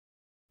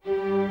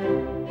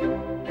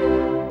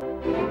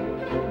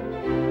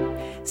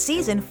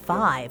Season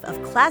 5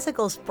 of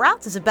Classical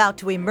Sprouts is about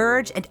to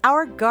emerge, and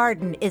our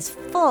garden is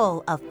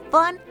full of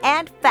fun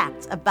and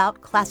facts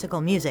about classical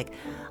music.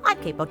 I'm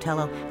Kate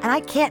Botello, and I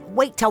can't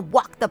wait to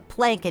walk the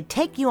plank and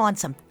take you on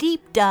some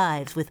deep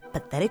dives with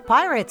pathetic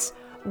pirates,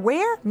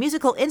 rare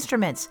musical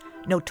instruments,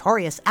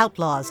 notorious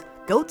outlaws,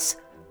 goats,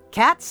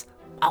 cats,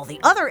 all the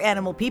other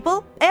animal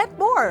people, and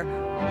more.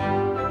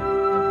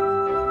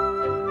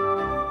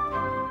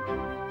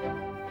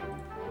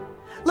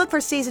 Look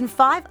for Season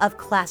 5 of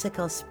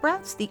Classical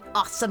Sprouts, the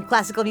awesome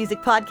classical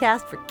music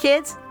podcast for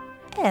kids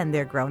and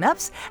their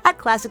grown-ups at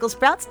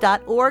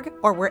classicalsprouts.org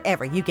or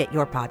wherever you get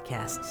your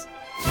podcasts.